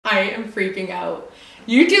I am freaking out.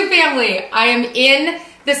 YouTube family, I am in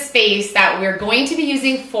the space that we're going to be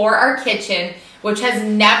using for our kitchen, which has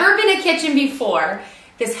never been a kitchen before.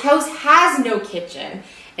 This house has no kitchen,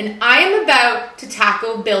 and I am about to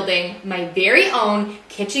tackle building my very own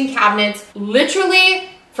kitchen cabinets, literally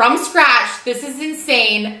from scratch. This is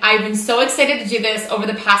insane. I've been so excited to do this over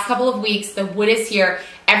the past couple of weeks. The wood is here.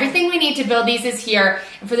 Everything we need to build these is here.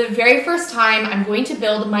 And for the very first time, I'm going to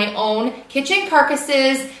build my own kitchen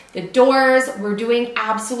carcasses, the doors. We're doing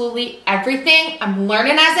absolutely everything. I'm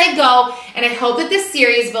learning as I go. And I hope that this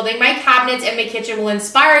series, building my cabinets and my kitchen, will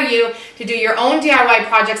inspire you to do your own DIY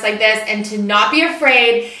projects like this and to not be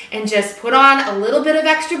afraid and just put on a little bit of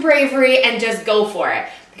extra bravery and just go for it.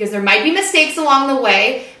 Because there might be mistakes along the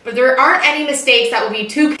way, but there aren't any mistakes that will be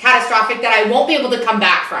too catastrophic that I won't be able to come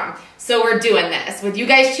back from. So we're doing this with you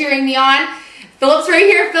guys cheering me on. Philip's right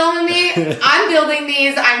here filming me. I'm building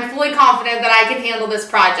these. I'm fully confident that I can handle this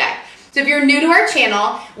project. So if you're new to our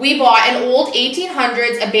channel, we bought an old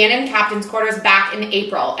 1800s abandoned captain's quarters back in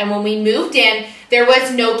April. And when we moved in, there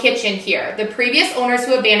was no kitchen here. The previous owners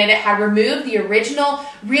who abandoned it had removed the original,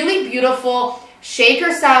 really beautiful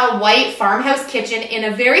shaker style white farmhouse kitchen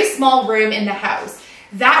in a very small room in the house.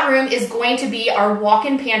 That room is going to be our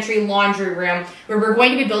walk-in pantry laundry room, where we're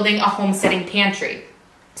going to be building a homesteading pantry.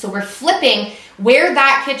 So we're flipping where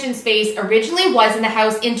that kitchen space originally was in the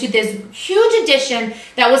house into this huge addition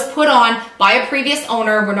that was put on by a previous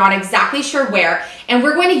owner. We're not exactly sure where. And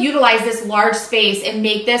we're going to utilize this large space and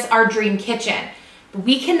make this our dream kitchen. But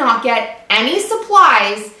we cannot get any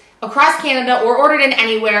supplies across Canada or ordered in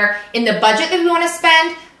anywhere in the budget that we want to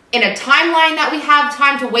spend, in a timeline that we have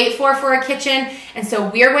time to wait for a kitchen. And so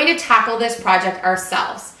we are going to tackle this project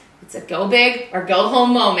ourselves. It's a go big or go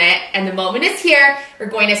home moment, and the moment is here. We're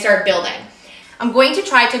going to start building. I'm going to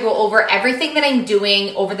try to go over everything that I'm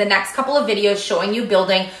doing over the next couple of videos, showing you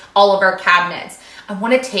building all of our cabinets. I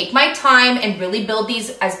want to take my time and really build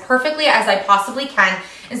these as perfectly as I possibly can.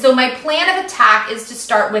 And so my plan of attack is to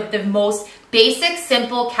start with the most basic,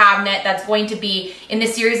 simple cabinet that's going to be in the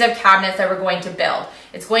series of cabinets that we're going to build.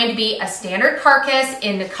 It's going to be a standard carcass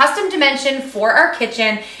in the custom dimension for our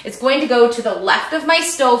kitchen. It's going to go to the left of my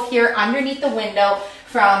stove here underneath the window,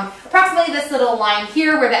 from approximately this little line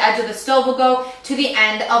here where the edge of the stove will go to the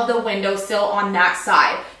end of the windowsill on that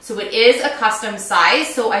side. So it is a custom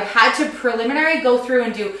size. So I've had to preliminary go through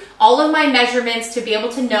and do all of my measurements to be able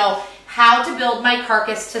to know how to build my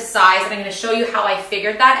carcass to size. And I'm going to show you how I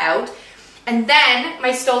figured that out. And then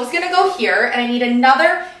my stove is going to go here, and I need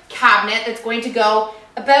another cabinet that's going to go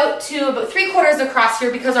about 3/4 across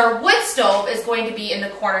here, because our wood stove is going to be in the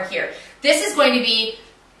corner here. This is going to be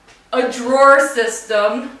a drawer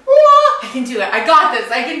system. I can do it. I got this.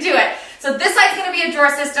 I can do it. So this side's going to be a drawer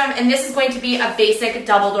system, and this is going to be a basic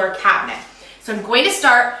double door cabinet. So I'm going to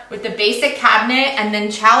start with the basic cabinet and then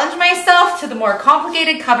challenge myself to the more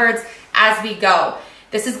complicated cupboards as we go.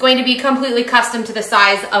 This is going to be completely custom to the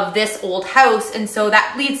size of this old house, and so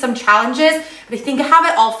that leads some challenges, but I think I have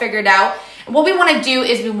it all figured out. And what we want to do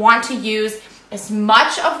is we want to use as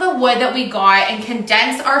much of the wood that we got and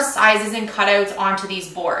condense our sizes and cutouts onto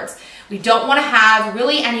these boards. We don't want to have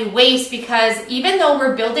really any waste, because even though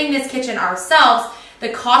we're building this kitchen ourselves, the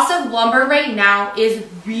cost of lumber right now is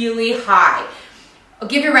really high. I'll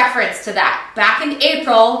give you reference to that. Back in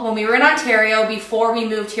April, when we were in Ontario, before we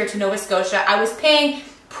moved here to Nova Scotia, I was paying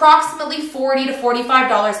approximately $40 to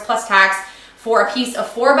 $45 plus tax for a piece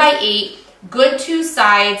of 4x8, good 2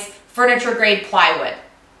 sides, furniture grade plywood.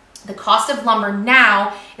 The cost of lumber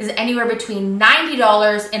now is anywhere between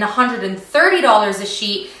 $90 and $130 a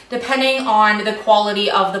sheet, depending on the quality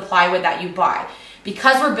of the plywood that you buy.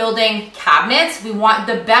 Because we're building cabinets, we want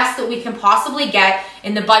the best that we can possibly get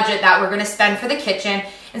in the budget that we're going to spend for the kitchen.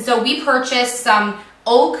 And so we purchased some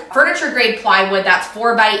oak furniture grade plywood that's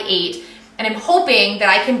 4x8. And I'm hoping that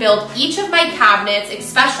I can build each of my cabinets,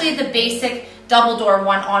 especially the basic double door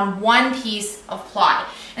one, on one piece of ply.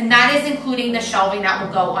 And that is including the shelving that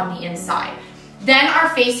will go on the inside. Then our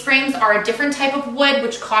face frames are a different type of wood,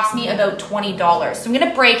 which cost me about $20. So I'm going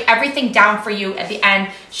to break everything down for you at the end,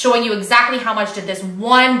 showing you exactly how much did this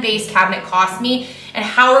one base cabinet cost me and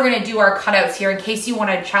how we're going to do our cutouts here, in case you want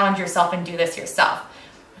to challenge yourself and do this yourself.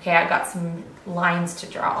 Okay, I've got some lines to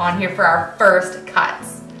draw on here for our first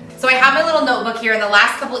cuts. So I have my little notebook here. In the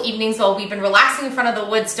last couple evenings while we've been relaxing in front of the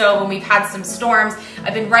wood stove and we've had some storms,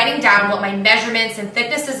 I've been writing down what my measurements and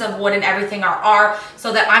thicknesses of wood and everything are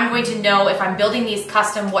so that I'm going to know if I'm building these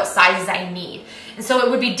custom what sizes I need. And so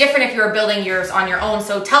it would be different if you were building yours on your own.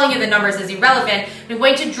 So telling you the numbers is irrelevant. I'm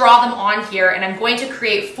going to draw them on here and I'm going to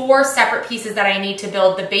create 4 separate pieces that I need to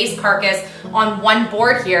build the base carcass on one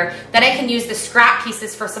board here. Then I can use the scrap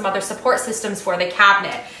pieces for some other support systems for the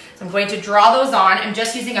cabinet. So I'm going to draw those on. I'm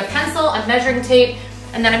just using a pencil, a measuring tape,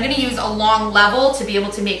 and then I'm going to use a long level to be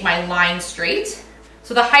able to make my line straight.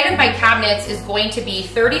 So the height of my cabinets is going to be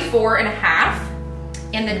 34.5.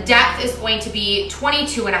 And the depth is going to be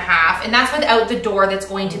 22.5, and that's without the door that's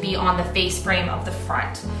going to be on the face frame of the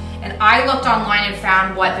front. And I looked online and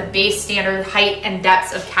found what the base standard height and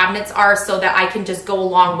depths of cabinets are so that I can just go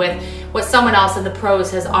along with what someone else in the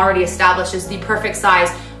pros has already established as the perfect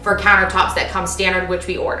size for countertops that come standard, which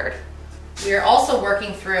we ordered. We are also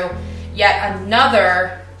working through yet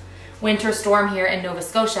another winter storm here in Nova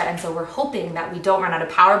Scotia, and so we're hoping that we don't run out of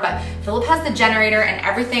power, but Philip has the generator and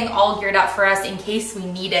everything all geared up for us in case we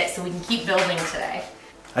need it so we can keep building today.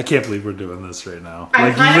 I can't believe we're doing this right now.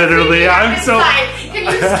 I'm like literally, I'm so... Can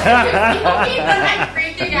you see that I'm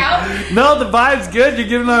freaking out? No, the vibe's good. You're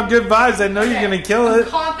giving off good vibes. I know you're gonna kill it. I'm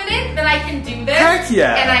confident that I can do this. Heck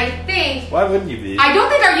yeah. And I think... Why wouldn't you be? I don't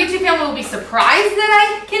think our YouTube family will be surprised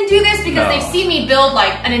that I can do this because they've seen me build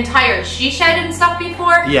like an entire she shed and stuff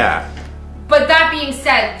before. Yeah. But that being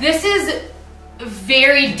said, this is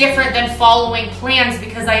very different than following plans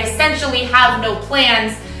because I essentially have no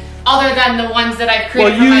plans other than the ones that I've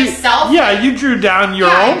created for myself. Yeah, you drew down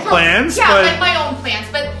your own plans. Yeah, like my own plans.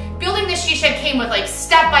 But building this she shed came with like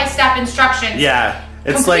step-by-step instructions. Yeah.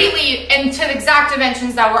 It's completely into the exact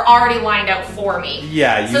dimensions that were already lined out for me.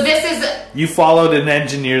 Yeah. So this is... You followed an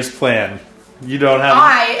engineer's plan. You don't have...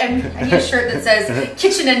 I need a shirt that says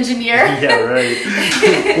kitchen engineer. Yeah,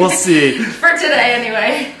 right. We'll see. For today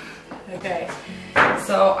anyway. Okay.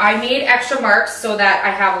 So I made extra marks so that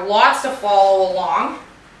I have lots to follow along.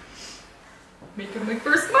 Making my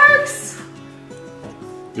first marks.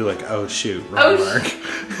 You're like, oh shoot, wrong mark.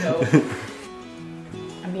 No.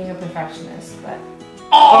 I'm being a perfectionist, but...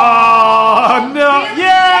 Oh no!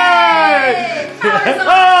 Yay!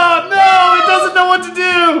 Oh no! It doesn't know what to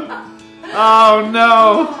do! Oh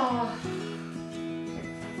no! Oh.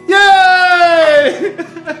 Yay!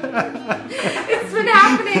 It's been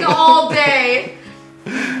happening all day.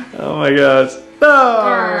 Oh my gosh. No!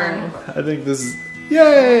 Burn. I think this is...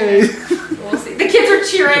 Yay! We'll see. The kids are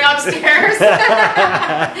cheering upstairs.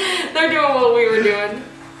 They're doing what we were doing.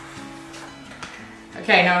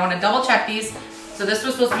 Okay, now I want to double check these. So this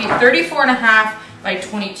was supposed to be 34.5 by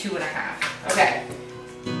 22.5. Okay.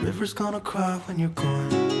 River's gonna cry when you're gone.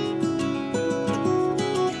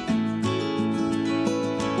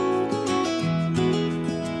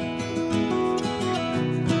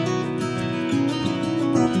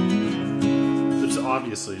 There's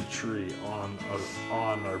obviously a tree on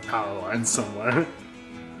our power line somewhere.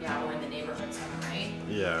 Yeah, we're in the neighborhood somewhere, right?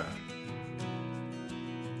 Yeah.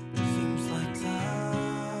 Seems like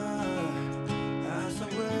time as a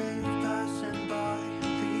wave passing by,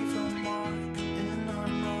 leave a mark in our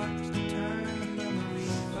marks to turn the memory.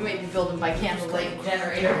 We may be building by candlelight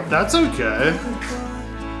generator. That's okay. We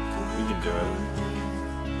can do it.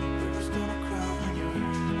 River's gonna cry when you're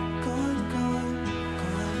gone, gone, gone, gone.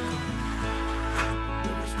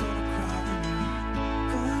 River's gonna cry when you're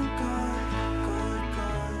gone, gone, gone,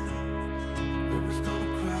 gone. River's gonna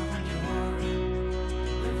cry when you're...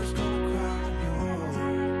 River's gonna cry when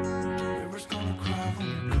you're... River's gonna cry when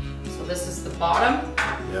you're... So this is the bottom.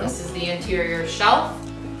 Yeah. This is the interior shelf.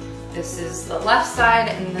 This is the left side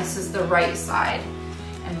and this is the right side.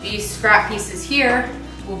 And these scrap pieces here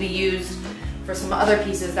will be used for some other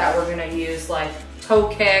pieces that we're gonna use, like toe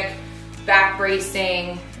kick, back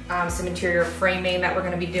bracing, some interior framing that we're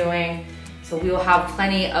gonna be doing. So we will have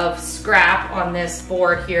plenty of scrap on this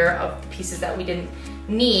board here of pieces that we didn't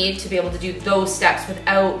need to be able to do those steps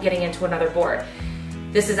without getting into another board.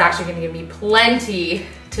 This is actually gonna give me plenty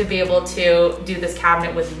to be able to do this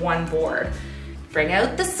cabinet with one board. Bring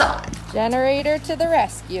out the saw. Generator to the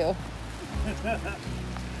rescue.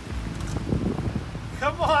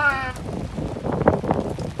 Come on!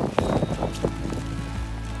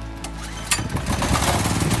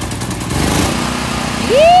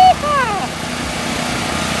 Yeehaw!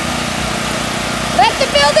 Let the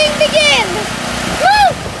building begin!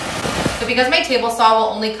 Woo! So because my table saw will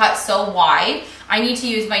only cut so wide, I need to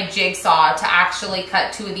use my jigsaw to actually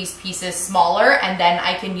cut 2 of these pieces smaller, and then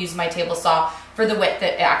I can use my table saw for the width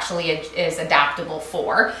that it actually is adaptable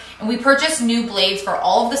for. And we purchased new blades for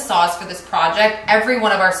all of the saws for this project. Every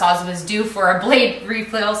one of our saws was due for a blade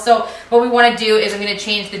refill. So what we want to do is I'm going to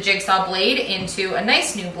change the jigsaw blade into a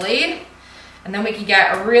nice new blade, and then we can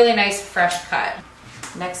get a really nice fresh cut.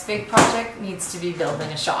 Next big project needs to be building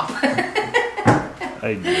a shop. I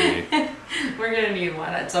agree. We're gonna need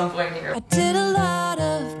one at some point here. I did a lot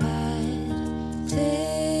of bad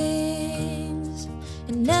things,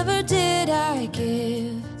 and never did I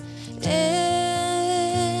give in.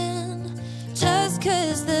 Just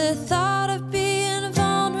 'cause the thought of being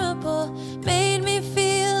vulnerable made me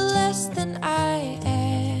feel less than I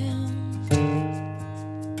am.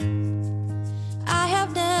 I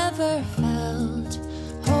have never felt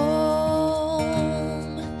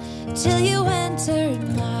home till you entered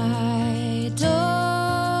my door,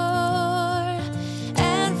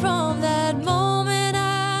 and from that moment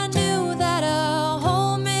I knew that a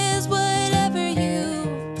home is whatever you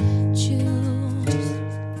choose.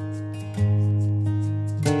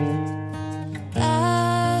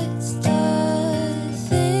 That's the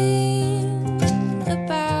thing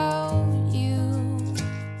about you.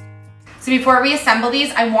 So before we assemble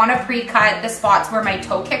these, I want to pre-cut the spots where my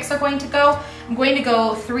toe kicks are going to go. I'm going to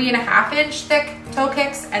go 3.5 inch thick toe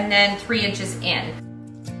kicks and then 3 inches in.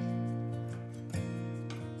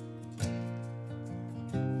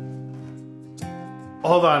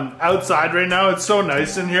 Hold on, outside right now, it's so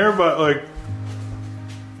nice in here, but like,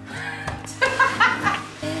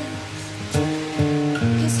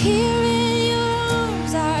 'Cause here in your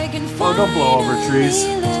arms I can Oh, don't blow over trees.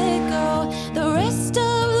 finally let go. The rest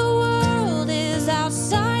of the world is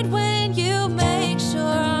outside when you make sure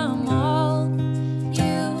I'm all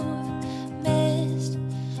you've missed.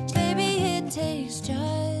 Baby, it takes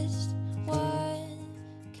just one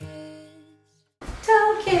kiss.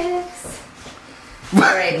 Toe kicks. All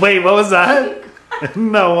right. wait, what was that?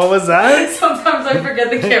 No, what was that? Sometimes I forget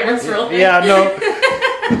the camera's rolling. Yeah, no.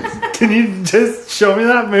 Can you just show me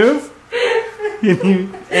that move? Can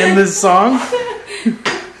you end this song?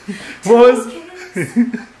 What was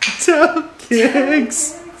toe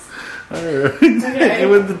kicks? Alright. Okay.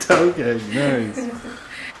 With the toe kick, nice.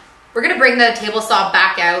 We're gonna bring the table saw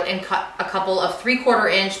back out and cut a couple of 3/4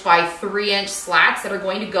 inch by 3 inch slats that are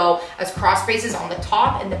going to go as cross braces on the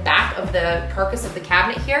top and the back of the carcass of the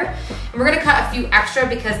cabinet here. And we're gonna cut a few extra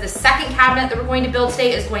because the second cabinet that we're going to build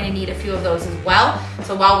today is going to need a few of those as well.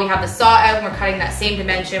 So while we have the saw out and we're cutting that same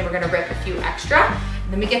dimension, we're gonna rip a few extra. And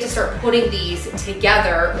then we get to start putting these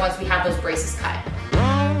together once we have those braces cut.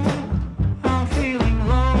 I'm feeling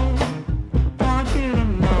low. Want you to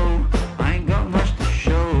know I ain't got much to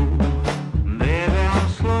show. Baby, I'm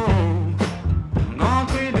slow. I'm gonna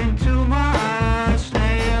creep into my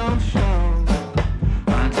snail show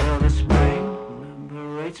until the spring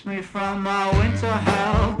liberates me from my winter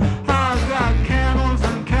hell. I've got candles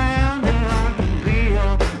and candy. I can be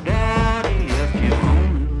your daddy if you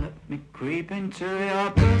only let me creep into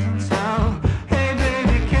your prison cell. Hey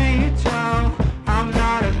baby, can you tell I'm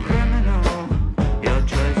not a criminal? Your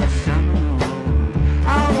choice is seminal. I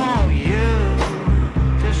want you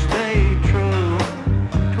to stay true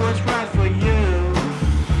to what's right for you.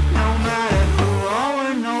 No matter who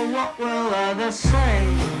or know what will others say.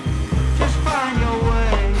 Just find your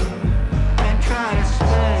way and try to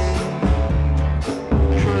stay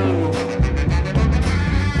true.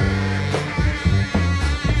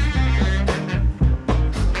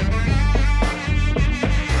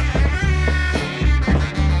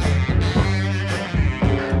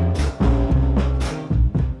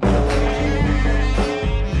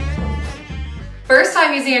 First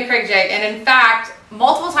time using a Krig jig, and in fact,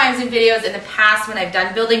 multiple times in videos in the past when I've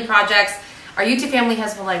done building projects, our YouTube family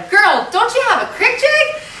has been like, girl, don't you have a Krig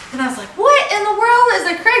jig? And I was like, what in the world is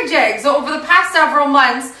a Krig jig? So over the past several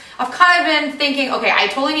months, I've kind of been thinking, okay, I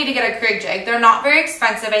totally need to get a Krig jig. They're not very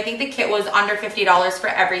expensive. I think the kit was under $50 for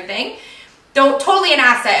everything. Totally an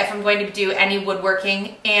asset if I'm going to do any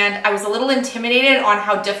woodworking. And I was a little intimidated on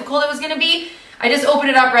how difficult it was going to be. I just opened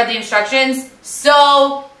it up, read the instructions.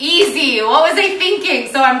 So easy. What was I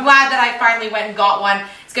thinking? So I'm glad that I finally went and got one.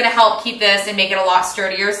 It's going to help keep this and make it a lot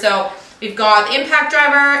sturdier. So we've got the impact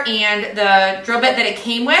driver and the drill bit that it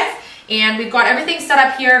came with. And we've got everything set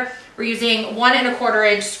up here. We're using 1 1/4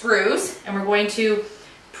 inch screws. And we're going to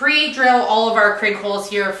pre-drill all of our Krig holes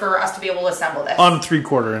here for us to be able to assemble this. On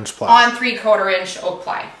 3/4 inch ply. On 3/4 inch oak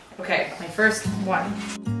ply. Okay, my first one.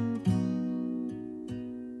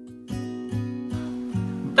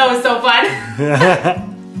 That was so fun.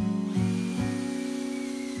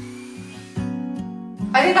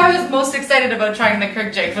 I think I was most excited about trying the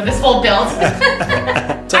Krig jig for this whole build.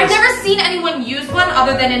 I've never seen anyone use one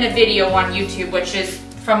other than in a video on YouTube, which is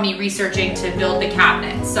from me researching to build the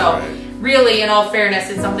cabinet. So really, in all fairness,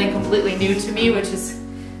 it's something completely new to me, which is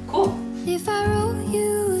cool. If I wrote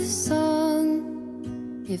you a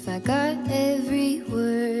song, if I got every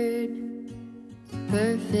word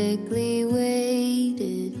perfectly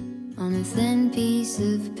weighted on a thin piece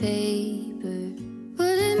of paper,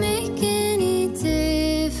 would it make any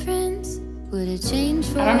difference? Would it change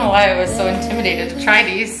for I don't know why I was so intimidated to try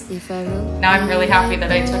these. if I wrote Now I'm really happy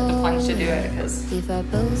that I took the plunge to do it, because if I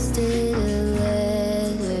posted a letter?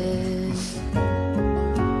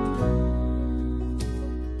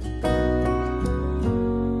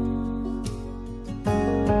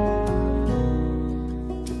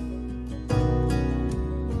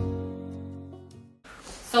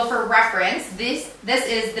 so for reference, this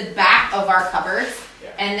is the back of our cupboards,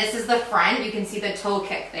 and this is the front. You can see the toe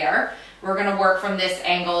kick there. We're gonna work from this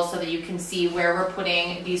angle so that you can see where we're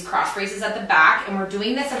putting these cross braces at the back, and we're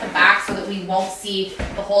doing this at the back so that we won't see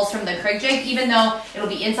the holes from the Kreg jig, even though it'll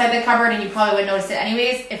be inside the cupboard and you probably wouldn't notice it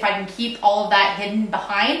anyways. If I can keep all of that hidden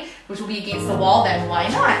behind, which will be against the wall, then why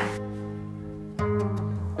not?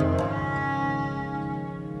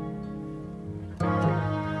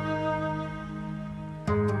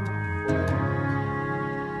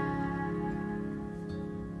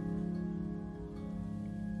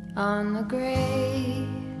 On the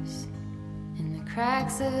graves, in the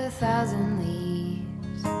cracks of 1,000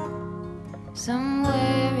 leaves,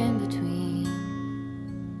 somewhere in between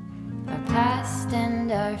our past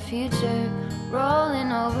and our future,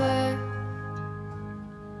 rolling over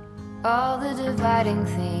all the dividing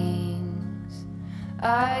things.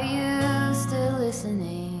 Are you still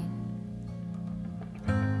listening?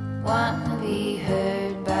 Wanna be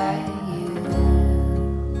heard by you?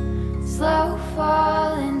 Slow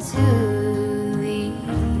fall into the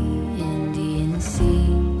Indian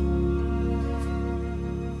Sea,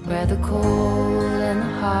 where the cold and the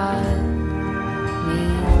hot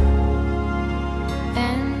meet,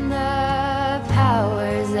 and the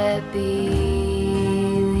powers that be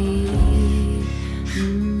lead.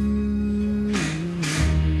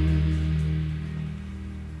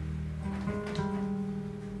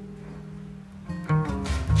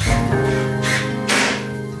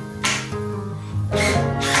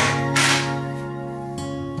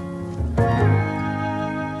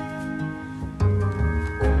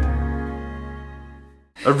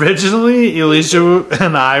 Originally, Elysia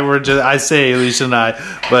and I were just, I say Elysia and I,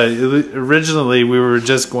 but originally we were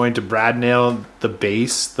just going to brad nail the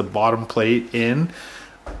base, the bottom plate in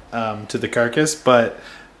to the carcass, but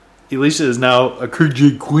Elysia is now a Kreg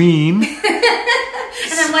jig queen.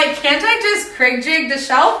 And I'm like, can't I just Kreg jig the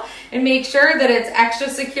shelf and make sure that it's extra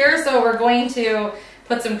secure? So we're going to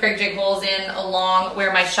put some Kreg jig holes in along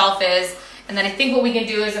where my shelf is. And then I think what we can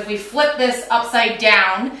do is if we flip this upside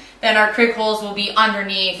down, then our Kreg holes will be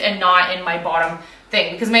underneath and not in my bottom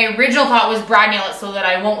thing. Because my original thought was brad nail it so that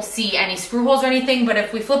I won't see any screw holes or anything. But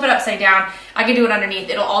if we flip it upside down, I can do it underneath.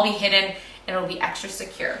 It'll all be hidden and it'll be extra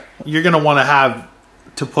secure. You're going to want to have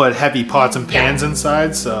to put heavy pots and pans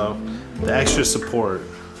inside, so the extra support.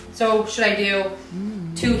 So should I do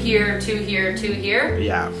 2 here, 2 here, 2 here?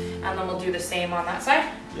 Yeah. And then we'll do the same on that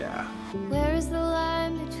side? Yeah. Where is the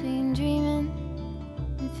line between dreaming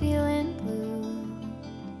and feeling blue?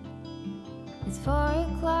 It's 4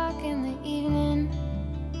 o'clock in the evening,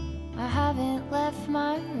 I haven't left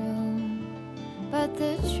my room. But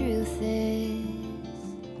the truth is,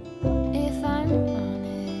 if I'm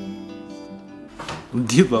honest,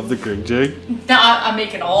 Do you love the Kreg jig? No, I'm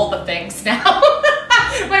making all the things now.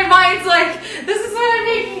 My mind's like, this is what I'm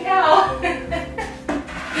making now.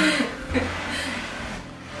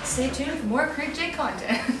 Stay tuned for more Kreg jig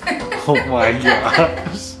content. Oh my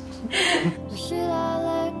gosh. or should I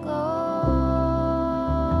let go?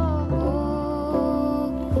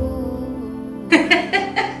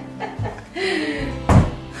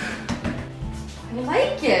 I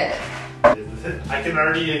like it.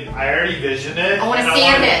 I already vision it. I want to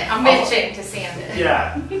sand it. I'm itching to sand it.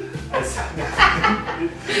 Yeah.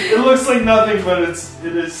 It looks like nothing, but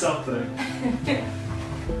it is something.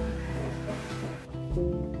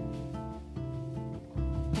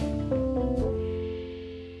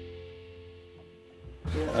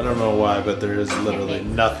 I don't know why, but there is literally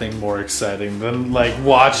nothing more exciting than like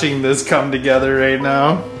watching this come together right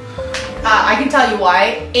now. I can tell you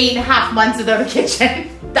why. 8.5 months without a kitchen.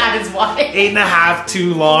 That is why. 8.5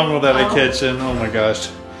 too long without a kitchen. Oh my gosh.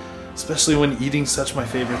 Especially when eating's such my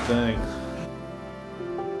favorite thing.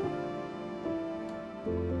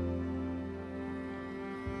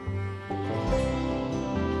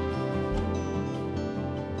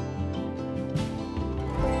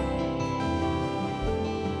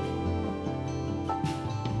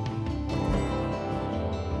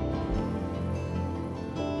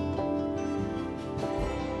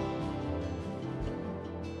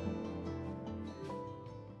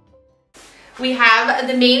 we have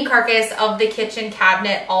the main carcass of the kitchen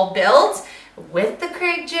cabinet all built with the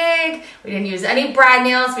Kreg jig. We didn't use any brad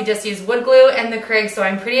nails, we just used wood glue and the Kreg, so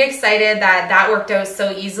I'm pretty excited that that worked out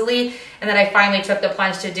so easily and that I finally took the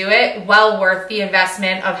plunge to do it. Well worth the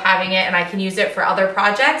investment of having it, and I can use it for other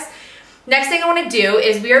projects. Next thing I want to do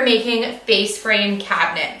is we are making face frame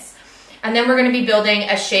cabinets. And then we're going to be building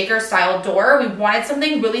a shaker style door. We wanted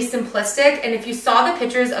something really simplistic, and if you saw the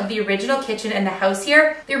pictures of the original kitchen in the house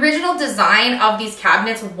here, the original design of these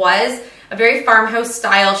cabinets was a very farmhouse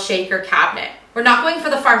style shaker cabinet. We're not going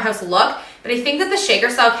for the farmhouse look, but I think that the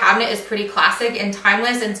shaker style cabinet is pretty classic and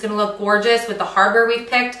timeless, and it's going to look gorgeous with the hardware we've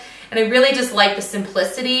picked. And I really just like the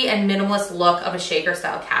simplicity and minimalist look of a shaker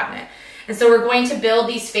style cabinet. And so we're going to build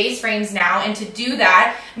these face frames now, and to do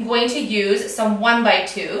that, I'm going to use some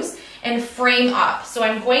 1x2s and frame up. So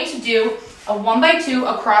I'm going to do a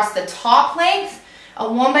 1x2 across the top length, a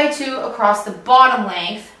 1x2 across the bottom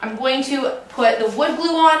length. I'm going to put the wood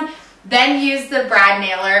glue on, then use the brad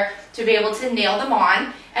nailer to be able to nail them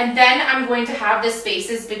on. And then I'm going to have the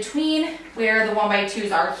spaces between where the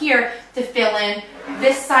 1x2s are here to fill in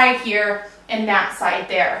this side here and that side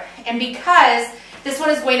there. And because this one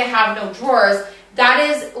is going to have no drawers, that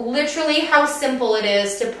is literally how simple it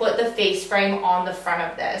is to put the face frame on the front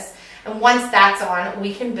of this. And once that's on,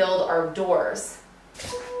 we can build our doors.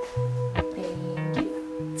 Thank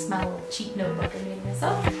you. It's my little cheat notebook I made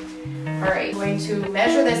myself. All right, I'm going to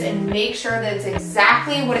measure this and make sure that it's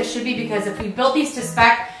exactly what it should be, because if we built these to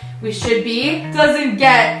spec, we should be. Doesn't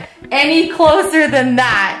get any closer than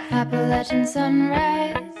that. Appalachian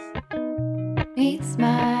sunrise meets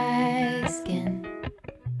my skin.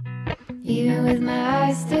 Even with my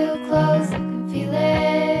eyes still closed, I can feel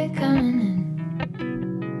it coming in.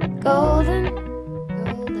 Golden,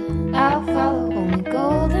 golden, I'll follow only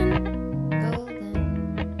golden, golden,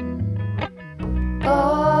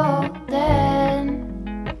 golden,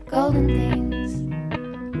 golden things.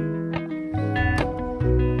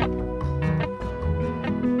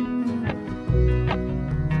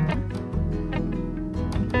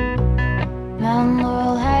 Mountain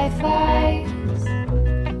laurel high fives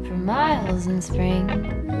for miles in spring.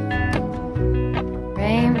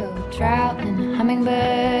 Rainbow trout and a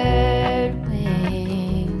hummingbird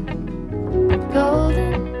wing.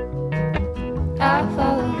 Golden, I'll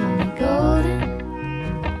follow only golden,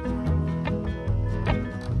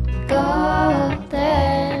 golden,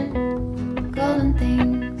 golden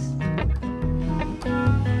things.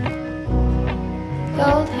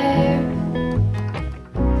 Gold hair,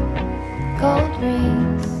 gold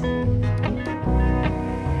rings,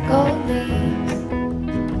 gold leaves,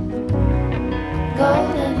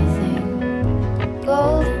 gold anything,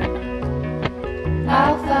 golden,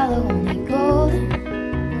 I'll follow only golden,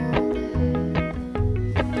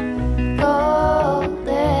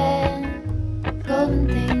 golden, golden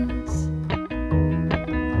things.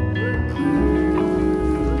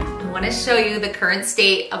 I want to show you the current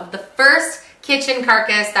state of the first kitchen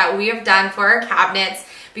carcass that we have done for our cabinets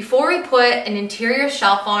before we put an interior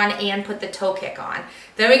shelf on and put the toe kick on.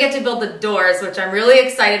 Then we get to build the doors, which I'm really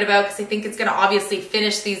excited about because I think it's going to obviously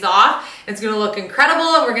finish these off. It's going to look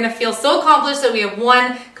incredible, and we're going to feel so accomplished that we have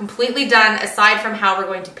one completely done, aside from how we're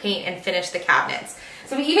going to paint and finish the cabinets.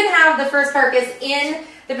 So we even have the first carcass in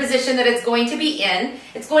the position that it's going to be in.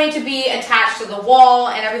 It's going to be attached to the wall,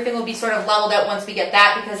 and everything will be sort of leveled out once we get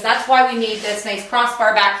that, because that's why we need this nice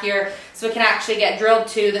crossbar back here, so it can actually get drilled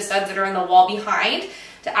to the studs that are in the wall behind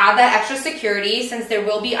to add that extra security, since there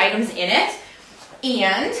will be items in it.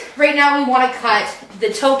 And right now we want to cut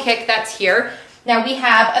the toe kick that's here. Now we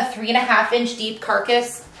have a 3.5 inch deep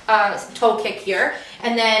carcass toe kick here,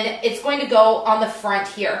 and then it's going to go on the front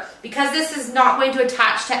here. Because this is not going to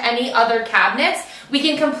attach to any other cabinets, we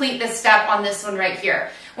can complete this step on this one right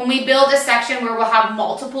here. When we build a section where we'll have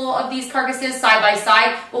multiple of these carcasses side by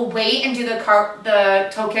side, we'll wait and do the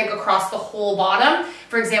toe kick across the whole bottom,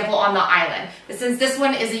 for example, on the island. But since this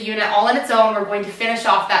one is a unit all on its own, we're going to finish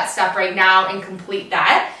off that step right now and complete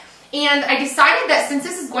that. And I decided that since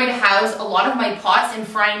this is going to house a lot of my pots and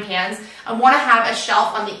frying pans, I want to have a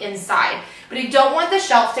shelf on the inside. But I don't want the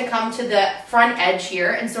shelf to come to the front edge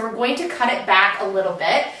here, and so we're going to cut it back a little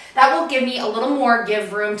bit. That will give me a little more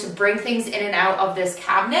give room to bring things in and out of this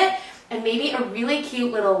cabinet, and maybe a really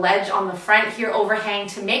cute little ledge on the front here overhang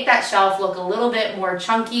to make that shelf look a little bit more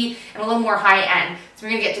chunky and a little more high end. So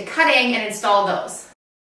we're going to get to cutting and install those.